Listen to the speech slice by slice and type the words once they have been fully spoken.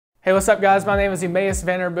Hey, what's up guys? My name is Emmaus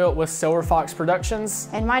Vanderbilt with Silver Fox Productions.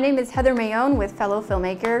 And my name is Heather Mayone with fellow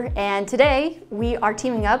Filmmaker. And today we are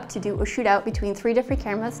teaming up to do a shootout between 3 different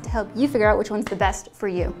cameras to help you figure out which one's the best for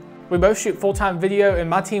you. We both shoot full-time video, and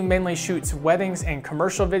my team mainly shoots weddings and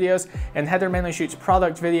commercial videos, and Heather mainly shoots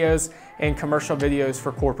product videos and commercial videos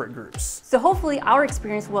for corporate groups. So hopefully our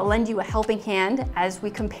experience will lend you a helping hand as we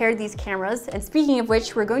compare these cameras. And speaking of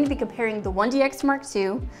which, we're going to be comparing the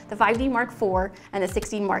 1Dxmk2, the 5D Mark IV, and the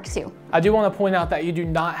 6D Mark II. I do want to point out that you do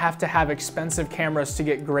not have to have expensive cameras to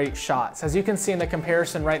get great shots. As you can see in the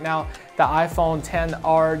comparison right now, the iPhone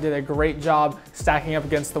XR did a great job stacking up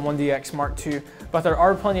against the 1Dxmk2, but there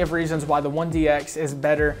are plenty of reasons why the 1DX is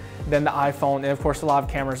better than the iPhone, and of course a lot of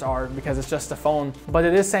cameras are because it's just a phone, but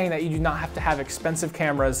it is saying that you do not have to have expensive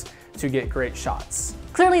cameras to get great shots.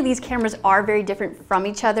 Clearly these cameras are very different from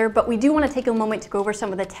each other, but we do want to take a moment to go over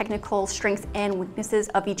some of the technical strengths and weaknesses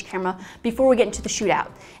of each camera before we get into the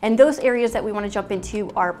shootout. And those areas that we want to jump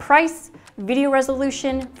into are price, video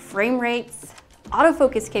resolution, frame rates,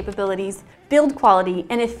 autofocus capabilities, build quality,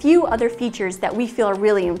 and a few other features that we feel are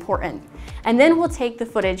really important. And then we'll take the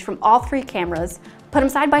footage from all 3 cameras, put them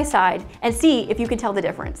side by side, and see if you can tell the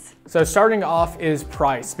difference. So starting off is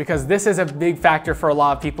price, because this is a big factor for a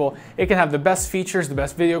lot of people. It can have the best features, the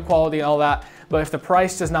best video quality and all that, but if the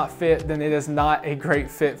price does not fit, then it is not a great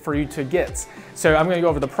fit for you to get. So I'm gonna go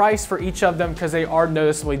over the price for each of them because they are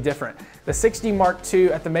noticeably different. The 6D Mark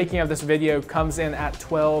II at the making of this video comes in at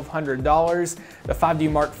 $1,200. The 5D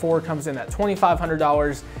Mark IV comes in at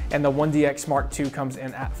 $2,500, and the 1Dxmk II comes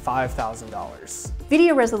in at $5,000.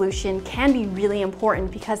 Video resolution can be really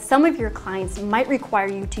important because some of your clients might require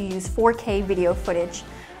you to use 4K video footage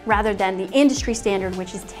rather than the industry standard,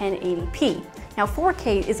 which is 1080p. Now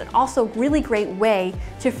 4K is also a really great way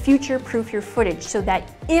to future-proof your footage so that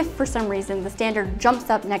if for some reason the standard jumps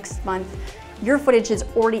up next month, your footage is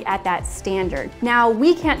already at that standard. Now,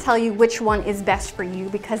 we can't tell you which one is best for you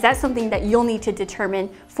because that's something that you'll need to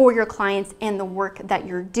determine for your clients and the work that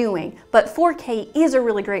you're doing. But 4K is a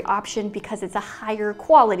really great option because it's a higher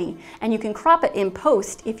quality and you can crop it in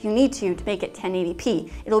post if you need to make it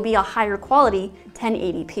 1080p. It'll be a higher quality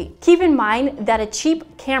 1080p. Keep in mind that a cheap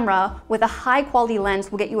camera with a high quality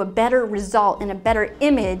lens will get you a better result and a better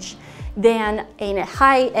image than a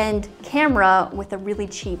high-end camera with a really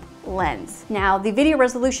cheap lens. Now, the video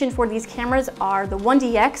resolution for these cameras are the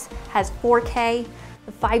 1DX has 4K,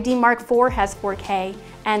 the 5D Mark IV has 4K,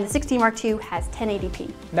 and the 6D Mark II has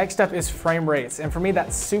 1080p. Next up is frame rates, and for me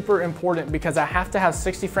that's super important because I have to have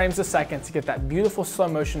 60 frames a second to get that beautiful slow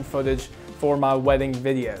motion footage for my wedding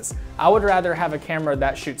videos. I would rather have a camera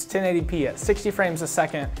that shoots 1080p at 60 frames a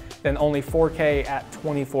second than only 4K at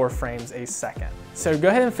 24 frames a second. So go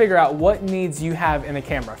ahead and figure out what needs you have in a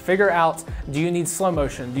camera. Figure out, do you need slow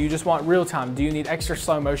motion? Do you just want real time? Do you need extra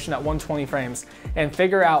slow motion at 120 frames? And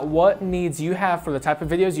figure out what needs you have for the type of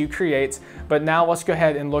videos you create. But now let's go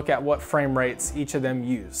ahead and look at what frame rates each of them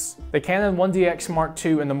use. The Canon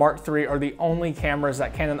 1dxmk2 and the Mark III are the only cameras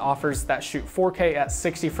that Canon offers that shoot 4K at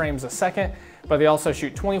 60 frames a second, but they also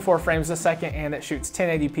shoot 24 frames a second, and it shoots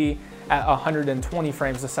 1080p at 120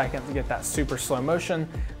 frames a second to get that super slow motion.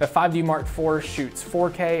 The 5D Mark IV shoots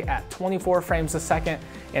 4K at 24 frames a second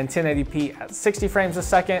and 1080p at 60 frames a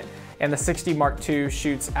second, and the 6D Mark II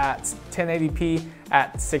shoots at 1080p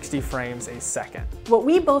at 60 frames a second. What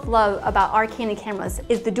we both love about our Canon cameras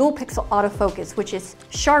is the dual pixel autofocus, which is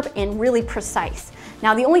sharp and really precise.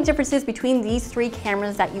 Now, the only differences between these 3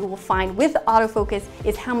 cameras that you will find with autofocus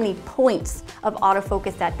is how many points of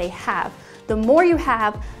autofocus that they have. The more you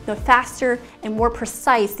have, the faster and more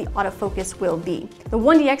precise the autofocus will be. The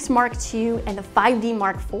 1Dxmk2 and the 5D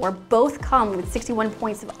Mark IV both come with 61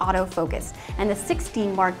 points of autofocus, and the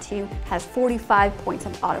 6D Mark II has 45 points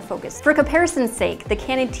of autofocus. For comparison's sake, the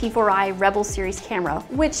Canon T4i Rebel series camera,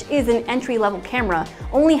 which is an entry-level camera,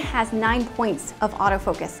 only has 9 points of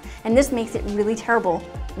autofocus, and this makes it really terrible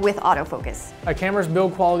with autofocus. A camera's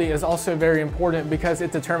build quality is also very important because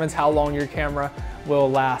it determines how long your camera will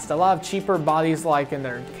last. A lot of cheaper bodies, like in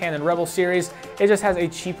their Canon Rebel series, it just has a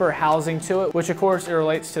cheaper housing to it, which of course it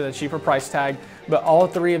relates to the cheaper price tag, but all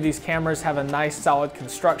 3 of these cameras have a nice solid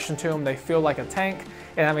construction to them. They feel like a tank,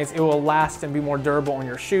 and that means it will last and be more durable on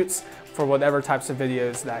your shoots. for whatever types of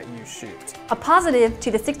videos that you shoot. A positive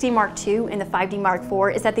to the 6D Mark II and the 5D Mark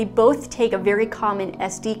IV is that they both take a very common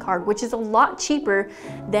SD card, which is a lot cheaper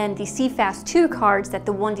than the CFast 2 cards that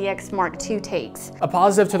the 1DX Mark II takes. A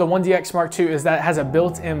positive to the 1DX Mark II is that it has a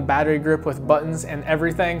built-in battery grip with buttons and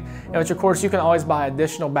everything, and which of course you can always buy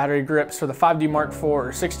additional battery grips for the 5D Mark IV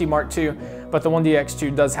or 6D Mark II, but the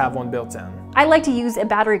 1DX2 does have one built in. I like to use a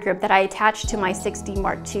battery grip that I attach to my 6D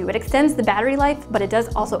Mark II. It extends the battery life, but it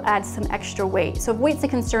does also add some extra weight. So if weight's a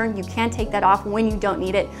concern, you can take that off when you don't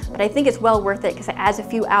need it, but I think it's well worth it because it adds a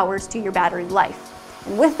few hours to your battery life.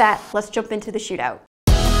 And with that, let's jump into the shootout.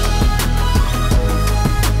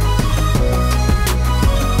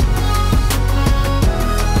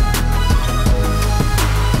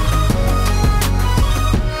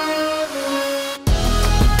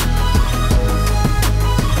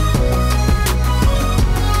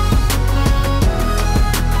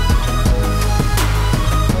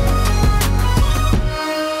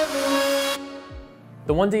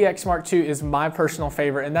 The 1DX Mark II is my personal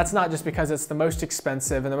favorite, and that's not just because it's the most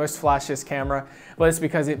expensive and the most flashiest camera, but it's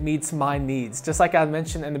because it meets my needs. Just like I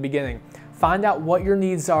mentioned in the beginning, find out what your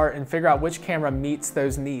needs are and figure out which camera meets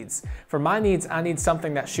those needs. For my needs, I need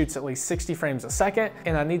something that shoots at least 60 frames a second,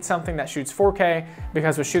 and I need something that shoots 4K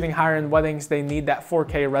because with shooting higher end weddings, they need that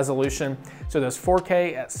 4K resolution. So there's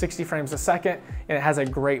 4K at 60 frames a second, and it has a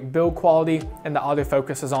great build quality, and the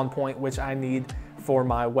autofocus is on point, which I need for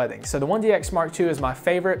my wedding. So the 1DX Mark II is my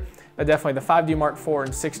favorite, but definitely the 5D Mark IV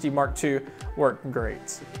and 6D Mark II work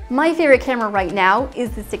great. My favorite camera right now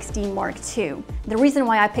is the 6D Mark II. The reason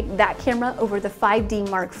why I picked that camera over the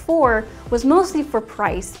 5D Mark IV was mostly for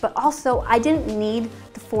price, but also I didn't need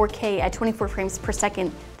the 4K at 24 frames per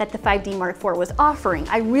second that the 5D Mark IV was offering.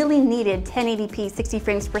 I really needed 1080p 60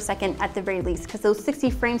 frames per second at the very least, because those 60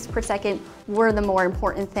 frames per second were the more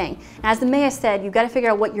important thing. And as the Maya said, you've got to figure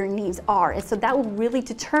out what your needs are, and so that will really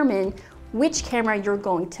determine which camera you're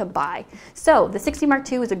going to buy. So the 6D Mark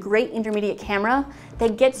II is a great intermediate camera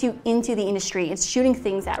that gets you into the industry. It's shooting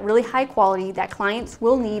things at really high quality that clients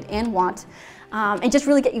will need and want, and just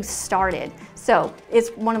really get you started. So it's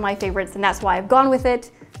one of my favorites, and that's why I've gone with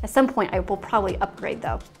it. At some point, I will probably upgrade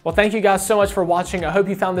though. Well, thank you guys so much for watching. I hope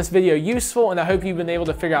you found this video useful, and I hope you've been able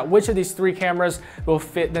to figure out which of these 3 cameras will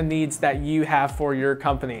fit the needs that you have for your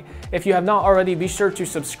company. If you have not already, be sure to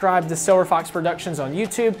subscribe to Silver Fox Productions on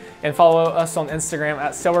YouTube and follow us on Instagram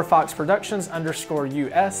at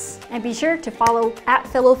silverfoxproductions_US. And be sure to follow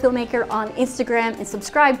 @FellowFilmmaker on Instagram and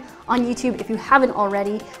subscribe on YouTube if you haven't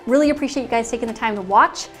already. Really appreciate you guys taking the time to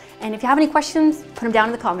watch. And if you have any questions, put them down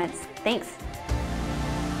in the comments. Thanks.